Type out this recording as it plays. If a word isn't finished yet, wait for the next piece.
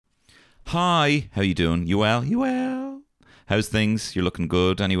Hi, how you doing? You well? You well? How's things? You're looking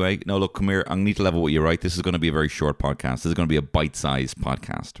good anyway. No, look, come here. I need to level with you, right? This is going to be a very short podcast. This is going to be a bite-sized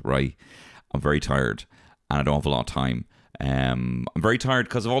podcast, right? I'm very tired and I don't have a lot of time. I'm very tired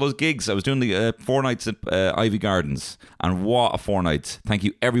because of all those gigs. I was doing the 4 nights at Ivy Gardens, and what a 4 nights. Thank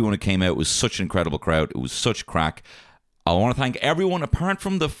you everyone who came out. It was such an incredible crowd. It was such crack. I want to thank everyone apart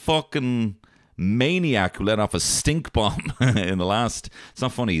from the fucking maniac who let off a stink bomb in the last, it's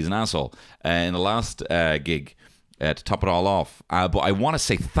not funny, he's an asshole, in the last gig to top it all off. But I want to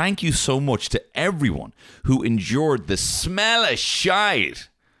say thank you so much to everyone who endured the smell of shite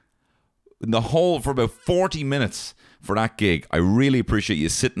in the whole for about 40 minutes for that gig. I really appreciate you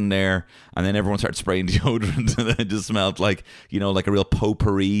sitting there, and then everyone started spraying deodorant and it just smelled like, you know, like a real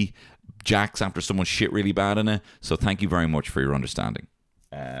potpourri Jack's after someone shit really bad in it. So thank you very much for your understanding.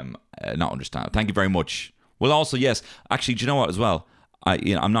 Not understand. Thank you very much. Well, also, yes, actually, do you know what as well?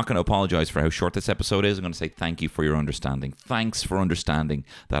 I'm not going to apologize for how short this episode is. I'm going to say thank you for your understanding. Thanks for understanding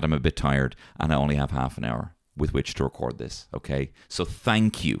that I'm a bit tired and I only have half an hour with which to record this. Okay, so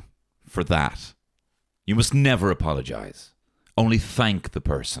thank you for that. You must never apologize. Only thank the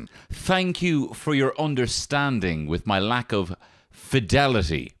person. Thank you for your understanding with my lack of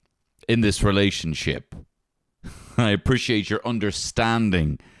fidelity in this relationship. I appreciate your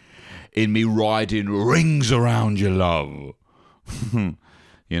understanding in me riding rings around your love. You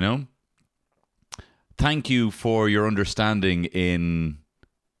know? Thank you for your understanding in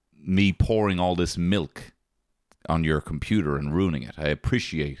me pouring all this milk on your computer and ruining it. I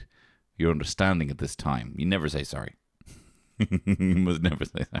appreciate your understanding at this time. You never say sorry. You must never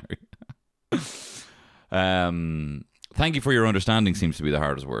say sorry. Thank you for your understanding seems to be the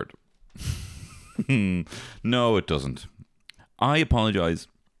hardest word. No, it doesn't. I apologize,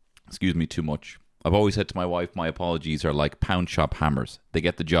 excuse me, too much. I've always said to my wife, my apologies are like pound shop hammers. They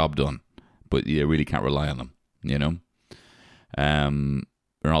get the job done, but you really can't rely on them, you know? They're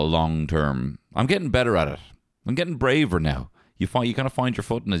not long term. I'm getting better at it. I'm getting braver now. You kind of find your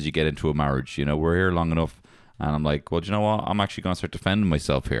footing as you get into a marriage. You know, we're here long enough, and I'm like, well, do you know what? I'm actually going to start defending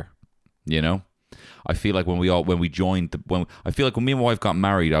myself here. You know, I feel like when me and my wife got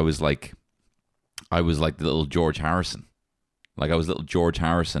married, I was like the little George Harrison. Like I was little George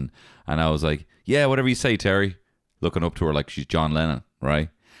Harrison, and I was like, yeah, whatever you say, Terry. Looking up to her like she's John Lennon, right?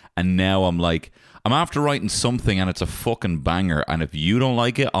 And now I'm like, I'm after writing something, and it's a fucking banger. And if you don't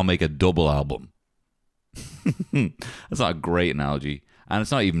like it, I'll make a double album. That's not a great analogy, and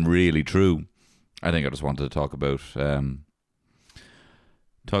it's not even really true. I think I just wanted to talk about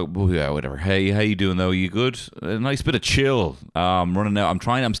whatever. Hey, how you doing though? You good? A nice bit of chill. I'm running out.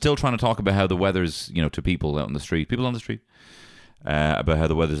 I'm still trying to talk about how the weather's, you know, to people out on the street, about how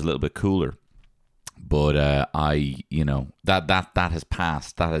the weather's a little bit cooler. But that has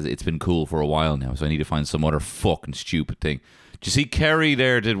passed. It's been cool for a while now. So I need to find some other fucking stupid thing. Did you see Kerry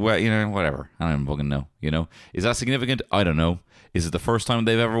there did well, you know, whatever. I don't even fucking know, you know. Is that significant? I don't know. Is it the first time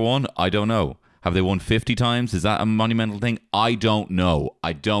they've ever won? I don't know. Have they won 50 times? Is that a monumental thing? I don't know.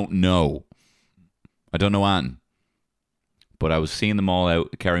 I don't know, Anne. But I was seeing them all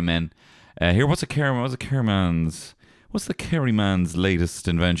out, Kerry men. What's the Kerry man's latest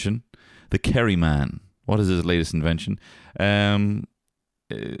invention? The Kerry man. What is his latest invention? An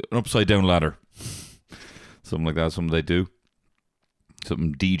upside down ladder. Something like that. Something they do.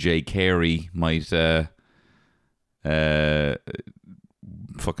 Something DJ Carey might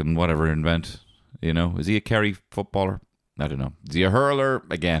fucking whatever invent. You know, is he a Kerry footballer? I don't know. Is he a hurler?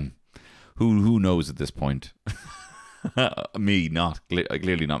 Again, who knows at this point? Me,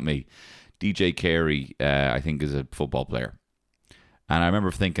 clearly not me. DJ Carey, I think, is a football player. And I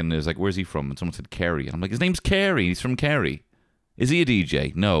remember thinking, it was like, where's he from? And someone said Kerry. And I'm like, his name's Kerry. He's from Kerry. Is he a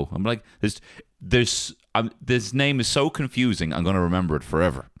DJ? No. I'm like, this name is so confusing, I'm going to remember it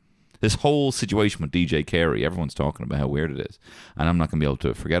forever. This whole situation with DJ Carey, everyone's talking about how weird it is. And I'm not going to be able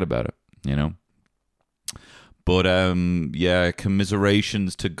to forget about it, you know? But, yeah,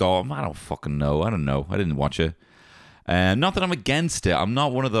 commiserations to God. I don't fucking know. I don't know. I didn't watch it. Not that I'm against it. I'm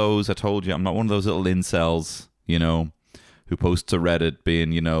not one of those, I told you, I'm not one of those little incels, you know, who posts to Reddit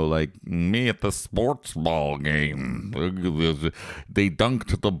being, you know, like, me at the sports ball game. They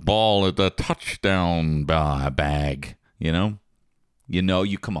dunked the ball at the touchdown bag, you know?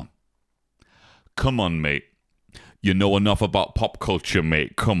 Come on. Come on, mate. You know enough about pop culture,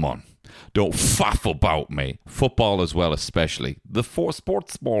 mate. Come on. Don't faff about, mate. Football as well, especially. The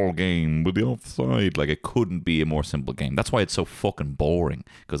sports ball game with the offside. Like, it couldn't be a more simple game. That's why it's so fucking boring,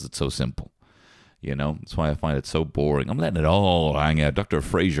 because it's so simple. You know? That's why I find it so boring. I'm letting it all hang out. Dr.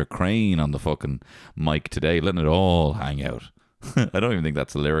 Fraser Crane on the fucking mic today, letting it all hang out. I don't even think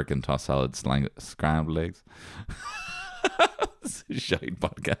that's a lyric in toss salad slang. Scrambled eggs. This is a shite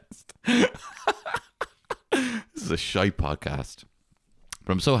podcast. This is a shite podcast.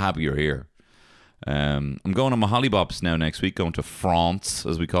 But I'm so happy you're here. I'm going on my hollybops now next week, going to France,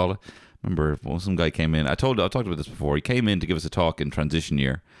 as we call it. Remember, some guy came in. I talked about this before. He came in to give us a talk in transition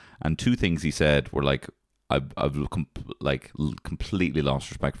year, and two things he said were like, I've completely lost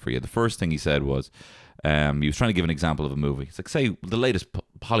respect for you. The first thing he said was, he was trying to give an example of a movie. It's like, say, the latest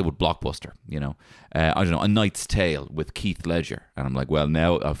Hollywood blockbuster, I don't know, A Knight's Tale with Keith Ledger. And I'm like, well,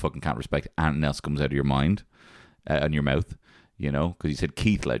 now I fucking can't respect anything else comes out of your mind and your mouth, because he said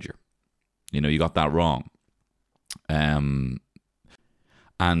Keith Ledger. You got that wrong. And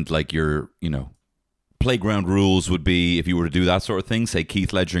like your, playground rules would be, if you were to do that sort of thing, say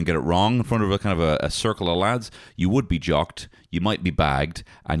Keith Ledger and get it wrong in front of a circle of lads, you would be jocked, you might be bagged,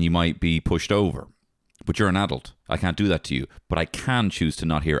 and you might be pushed over. But you're an adult. I can't do that to you. But I can choose to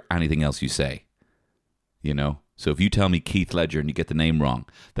not hear anything else you say. So if you tell me Keith Ledger and you get the name wrong,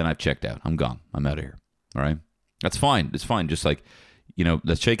 then I've checked out. I'm gone. I'm out of here. All right? That's fine. It's fine. Just like,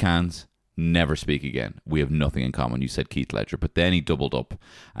 let's shake hands. Never speak again. We have nothing in common. You said Keith Ledger. But then he doubled up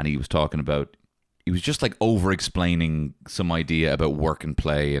and he was talking about, he was just like over-explaining some idea about work and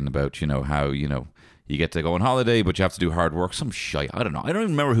play and about, how, you get to go on holiday, but you have to do hard work. Some shite. I don't know. I don't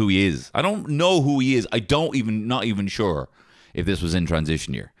even remember who he is. I don't know who he is. Not even sure if this was in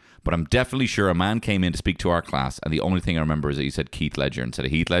transition year. But I'm definitely sure a man came in to speak to our class, and the only thing I remember is that he said Keith Ledger instead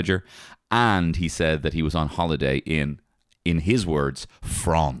of Heath Ledger. And he said that he was on holiday in his words,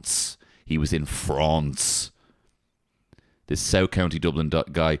 France. He was in France. This South County Dublin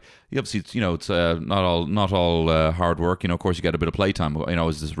guy. Obviously, it's not all hard work. Of course, you get a bit of playtime. I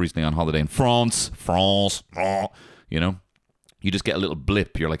was just recently on holiday in France. You just get a little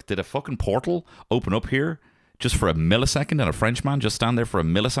blip. You're like, did a fucking portal open up here just for a millisecond, and a Frenchman just stand there for a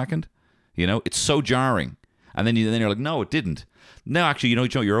millisecond? It's so jarring. And then you're like, no, it didn't. No, actually,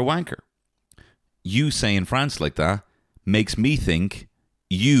 you're a wanker. You saying France like that makes me think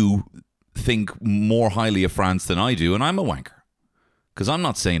you think more highly of France than I do, and I'm a wanker because I'm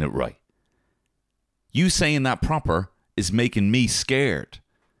not saying it right. You saying that proper is making me scared,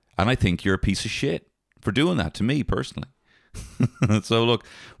 and I think you're a piece of shit for doing that to me personally. So look,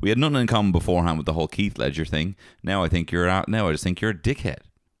 we had nothing in common beforehand with the whole Keith Ledger thing. Now I think you're out. Now I just think you're a dickhead.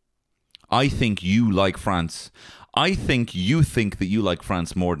 I think you like France. I think you think that you like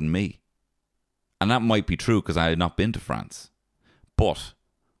France more than me, and that might be true because I had not been to France, but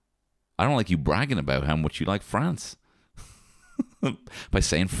I don't like you bragging about how much you like France by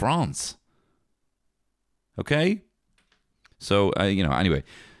saying France. Okay? So, anyway.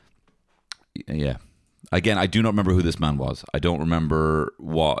 Yeah. Again, I do not remember who this man was. I don't remember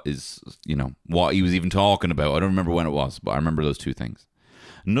what he was even talking about. I don't remember when it was, but I remember those two things.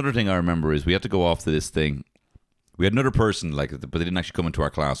 Another thing I remember is we had to go off to this thing. We had another person, but they didn't actually come into our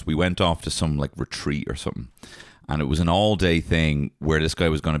class. We went off to some, retreat or something. And it was an all-day thing where this guy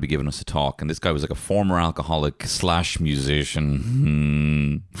was going to be giving us a talk. And this guy was like a former alcoholic /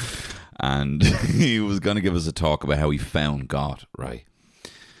 musician. And he was going to give us a talk about how he found God, right?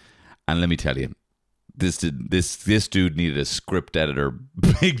 And let me tell you, this dude needed a script editor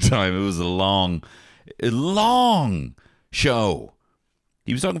big time. It was a long show.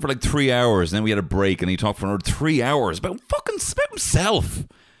 He was talking for 3 hours, and then we had a break, and he talked for another 3 hours about himself.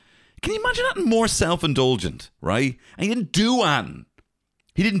 Can you imagine that? More self-indulgent, right? And he didn't do anything.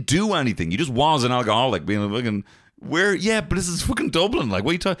 He didn't do anything. He just was an alcoholic, being a fucking but this is fucking Dublin. What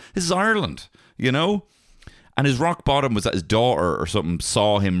are you talking? This is Ireland, And his rock bottom was that his daughter or something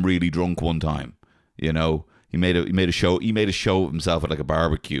saw him really drunk one time. He made a show. He made a show of himself at a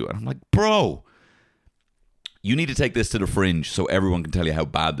barbecue, and I'm like, bro, you need to take this to the fringe so everyone can tell you how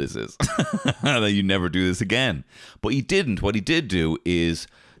bad this is, that you never do this again. But he didn't. What he did do is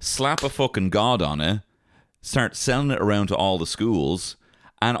slap a fucking God on it, start selling it around to all the schools,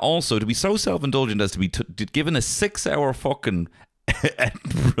 and also to be so self-indulgent as to be given a 6-hour fucking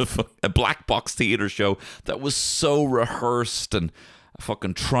a black box theater show that was so rehearsed and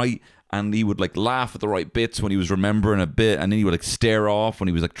fucking trite, and he would laugh at the right bits when he was remembering a bit, and then he would stare off when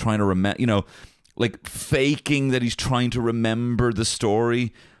he was trying to remember, faking that he's trying to remember the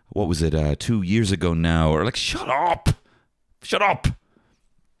story. What was it, 2 years ago now? Or shut up.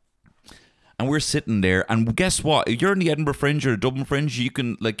 And we're sitting there, and guess what? If you're in the Edinburgh Fringe or the Dublin Fringe, you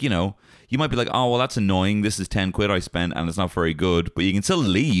can, you might be like, oh, well, that's annoying. This is 10 quid I spent, and it's not very good. But you can still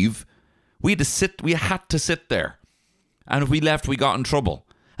leave. We had to sit there. And if we left, we got in trouble.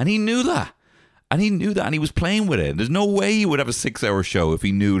 And he knew that. And he was playing with it. There's no way he would have a 6-hour show if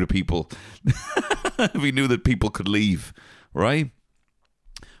he knew that people, if he knew that people could leave. right?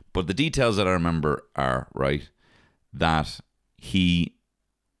 But the details that I remember are, right, that he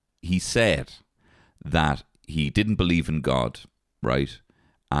said that he didn't believe in God, right?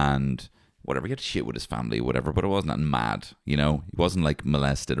 And whatever, he had shit with his family, whatever, but it wasn't that mad, you know? He wasn't like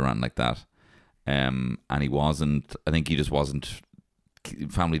molested or anything like that. And he wasn't, I think he just wasn't,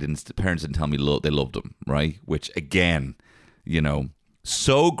 parents didn't tell me they loved him, right? Which again, you know,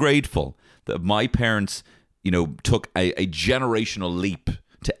 so grateful that my parents, you know, took a generational leap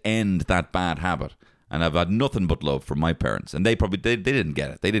to end that bad habit. And I've had nothing but love for my parents. And they didn't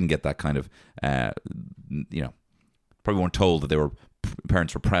get it. They didn't get that kind of, you know, probably weren't told that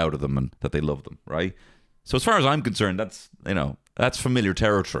parents were proud of them and that they loved them, right? So as far as I'm concerned, that's, you know, that's familiar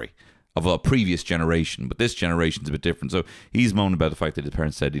territory of a previous generation. But this generation's a bit different. So he's moaning about the fact that his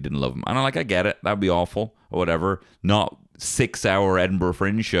parents said he didn't love him. And I'm like, I get it. That'd be awful or whatever. Not 6-hour Edinburgh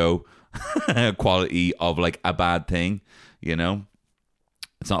Fringe show quality of like a bad thing, you know?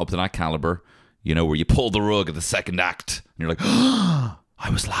 It's not up to that caliber, you know, where you pull the rug at the second act and you're like, oh, I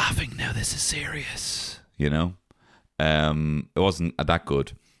was laughing. Now this is serious, you know? It wasn't that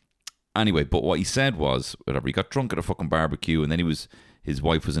good. Anyway, but what he said was, whatever, he got drunk at a fucking barbecue and then his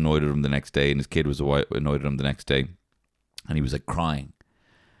wife was annoyed at him the next day and his kid was annoyed at him the next day and he was like crying.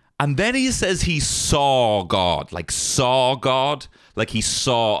 And then he says he saw God, like saw God, like he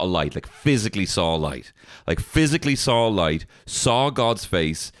saw a light, like physically saw a light, saw God's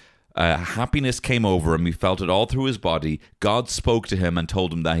face. Happiness came over him. He felt it all through his body. God spoke to him and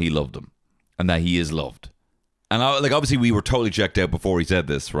told him that he loved him and that he is loved. And like obviously we were totally checked out before he said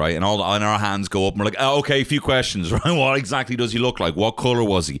this, right? And our hands go up and we're like, oh, okay, a few questions, right? What exactly does he look like? What color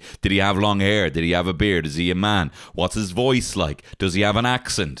was he? Did he have long hair? Did he have a beard? Is he a man? What's his voice like? Does he have an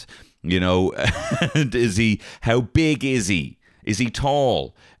accent? You know, how big is he? Is he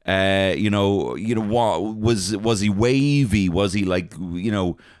tall? You know, what was he wavy? Was he like, you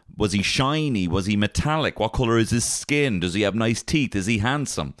know, was he shiny? Was he metallic? What color is his skin? Does he have nice teeth? Is he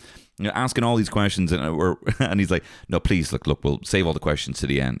handsome? You know, asking all these questions, and he's like, "No, please, look, we'll save all the questions to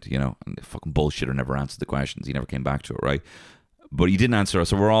the end." You know, and the fucking bullshitter never answered the questions. He never came back to it, right? But he didn't answer us,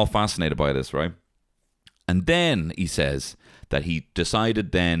 so we're all fascinated by this, right? And then he says that he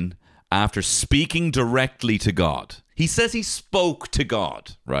decided then, after speaking directly to God, he says he spoke to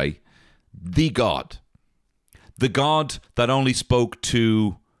God, right? The God that only spoke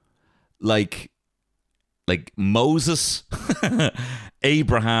to like Moses,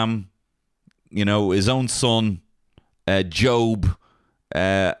 Abraham, you know, his own son, Job,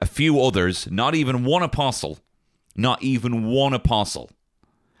 a few others, not even one apostle,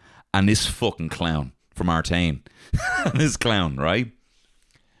 and this fucking clown from Artane, this clown, right?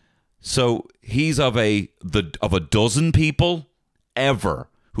 So he's of a dozen people ever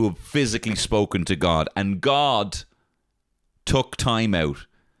who have physically spoken to God, and God took time out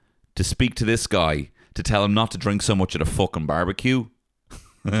to speak to this guy to tell him not to drink so much at a fucking barbecue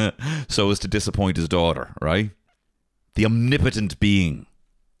so as to disappoint his daughter, right? The omnipotent being,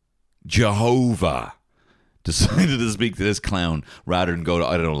 Jehovah, decided to speak to this clown rather than go to,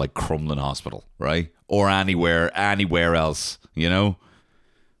 I don't know, like Crumlin Hospital, right? Or anywhere else, you know?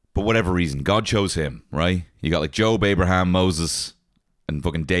 But whatever reason, God chose him, right? You got like Job, Abraham, Moses, and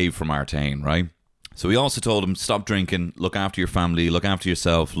fucking Dave from Artane, right? So he also told him, stop drinking, look after your family, look after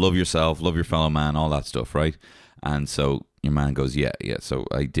yourself, love your fellow man, all that stuff, right? And so your man goes, yeah. So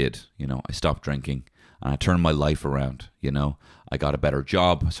I did, you know, I stopped drinking and I turned my life around, you know. I got a better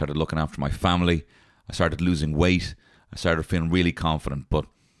job. I started looking after my family. I started losing weight. I started feeling really confident. But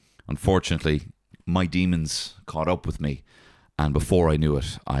unfortunately, my demons caught up with me. And before I knew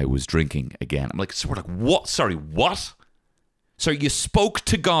it, I was drinking again. I'm like, so we're like, what? Sorry, what? So you spoke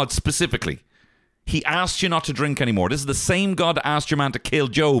to God specifically. He asked you not to drink anymore. This is the same God that asked your man to kill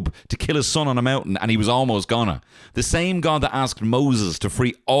Job, to kill his son on a mountain, and he was almost gonna. The same God that asked Moses to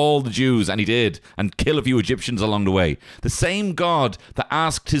free all the Jews, and he did, and kill a few Egyptians along the way. The same God that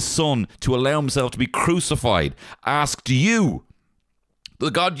asked his son to allow himself to be crucified, asked you,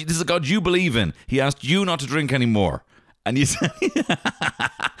 this is the God you believe in. He asked you not to drink anymore. And you said,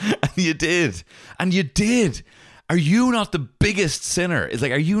 and you did. And you did. Are you not the biggest sinner? It's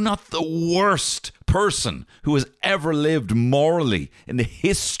like, are you not the worst person who has ever lived morally in the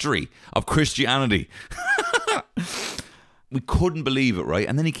history of Christianity? We couldn't believe it, right?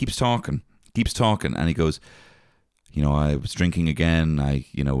 And then he keeps talking, and he goes, you know, I was drinking again. I,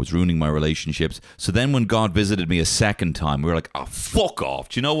 you know, was ruining my relationships. So then when God visited me a second time, we were like, oh, fuck off.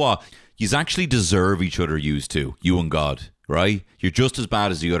 Do you know what? Yous actually deserve each other, yous two, you and God, right? You're just as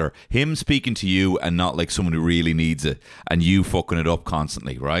bad as the other. Him speaking to you and not like someone who really needs it, and you fucking it up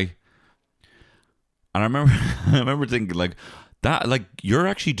constantly, right? And I remember, I remember thinking like that, like you're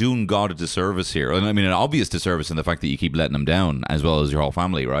actually doing God a disservice here. And I mean, an obvious disservice in the fact that you keep letting him down, as well as your whole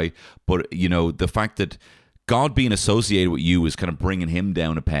family, right? But you know, the fact that God being associated with you is kind of bringing him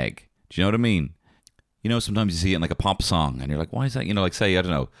down a peg. Do you know what I mean? You know, sometimes you see it in like a pop song, and you're like, why is that? You know, like say, I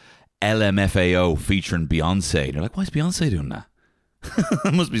don't know, LMFAO featuring Beyonce. And you're like, why is Beyonce doing that?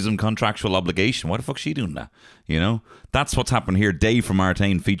 There must be some contractual obligation. Why the fuck's she doing that? You know, that's what's happened here. Dave from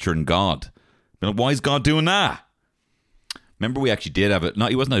Artane featuring God. Like, why is God doing that? Remember, we actually did have it. No,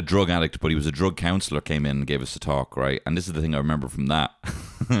 he wasn't a drug addict, but he was a drug counselor. Came in and gave us a talk, right? And this is the thing I remember from that,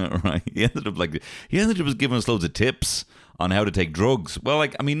 right? He ended up giving us loads of tips on how to take drugs. Well,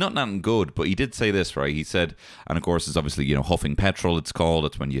 like, I mean, not nothing good, but he did say this, right? He said, and of course, it's obviously, you know, huffing petrol, it's called.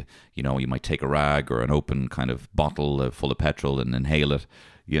 It's when you know, you might take a rag or an open kind of bottle full of petrol and inhale it,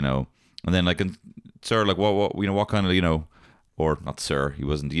 you know. And then, like, and, sir, like, what, you know, what kind of, you know, or not, sir,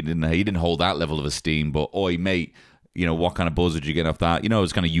 he didn't hold that level of esteem, but, oi, mate, you know, what kind of buzz did you get off that? You know,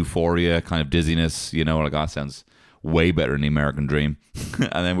 it's kind of euphoria, kind of dizziness, you know, like, that sounds way better than the American dream.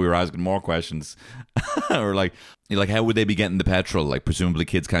 And then we were asking more questions. Or like, how would they be getting the petrol? Like, presumably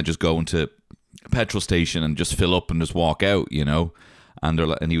kids can't just go into a petrol station and just fill up and just walk out, you know? And they're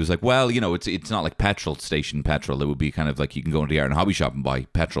like, and he was like, well, you know, it's not like petrol station petrol. It would be kind of like you can go into the art and hobby shop and buy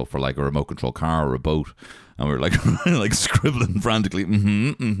petrol for like a remote control car or a boat. And we were like, like scribbling frantically,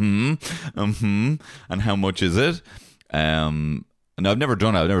 and how much is it? And I've never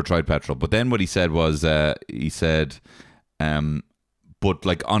done it. I've never tried petrol. But then what he said was, but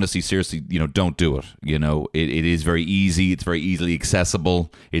like, honestly, seriously, you know, don't do it. You know, it is very easy. It's very easily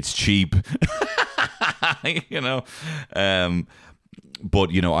accessible. It's cheap. You know,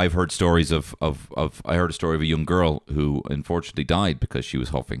 but you know, I've heard stories of I heard a story of a young girl who unfortunately died because she was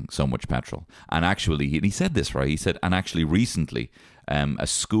huffing so much petrol. And actually, he said this, right? He said, and actually recently, a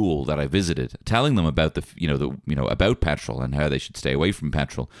school that I visited, telling them about about petrol and how they should stay away from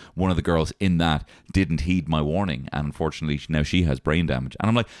petrol. One of the girls in that didn't heed my warning, and unfortunately now she has brain damage. And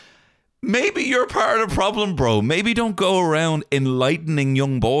I'm like, maybe you're part of the problem, bro. Maybe don't go around enlightening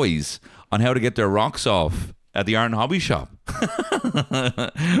young boys on how to get their rocks off at the art and hobby shop.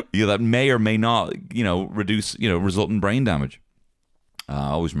 That may or may not, you know, result in brain damage.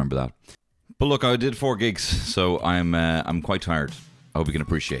 I always remember that. But look, I did 4 gigs, so I'm quite tired. I hope you can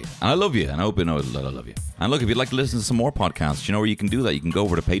appreciate. And I love you, and I hope you know that I love you. And look, if you'd like to listen to some more podcasts, you know where you can do that. You can go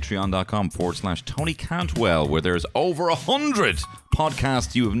over to patreon.com/Tony Cantwell, where there's over 100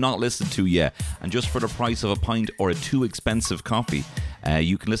 podcasts you have not listened to yet. And just for the price of a pint or a too expensive coffee,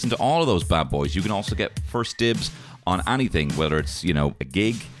 you can listen to all of those bad boys. You can also get first dibs on anything, whether it's, you know, a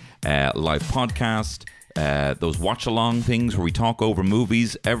gig, live podcast, those watch-along things where we talk over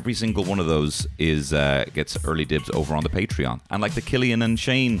movies. Every single one of those is gets early dibs over on the Patreon. And like the Killian and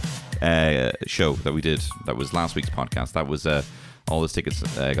Shane show that we did, that was last week's podcast, that was all those tickets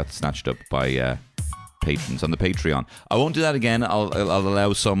got snatched up by patrons on the Patreon. I won't do that again. I'll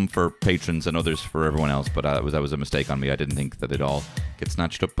allow some for patrons and others for everyone else, but that was a mistake on me. I didn't think that they'd all get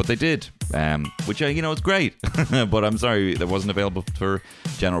snatched up, but they did, which you know, it's great. But I'm sorry that wasn't available for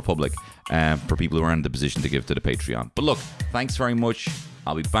general public, for people who are in the position to give to the Patreon. But look, thanks very much.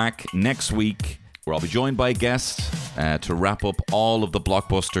 I'll be back next week, where I'll be joined by a guest to wrap up all of the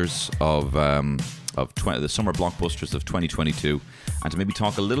blockbusters of the summer blockbusters of 2022, and to maybe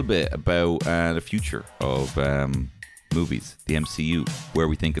talk a little bit about the future of movies, the MCU, where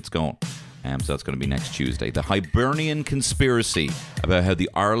we think it's going. So that's going to be next Tuesday. The Hibernian Conspiracy, about how the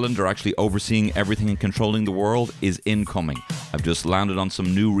Ireland are actually overseeing everything and controlling the world, is incoming. I've just landed on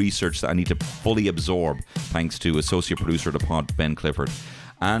some new research that I need to fully absorb, thanks to associate producer of the pod, Ben Clifford.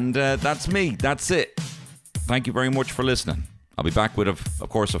 And that's me. That's it. Thank you very much for listening. I'll be back with, of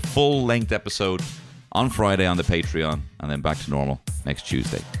course, a full-length episode on Friday on the Patreon, and then back to normal next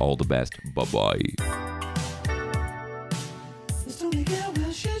Tuesday. All the best. Bye-bye.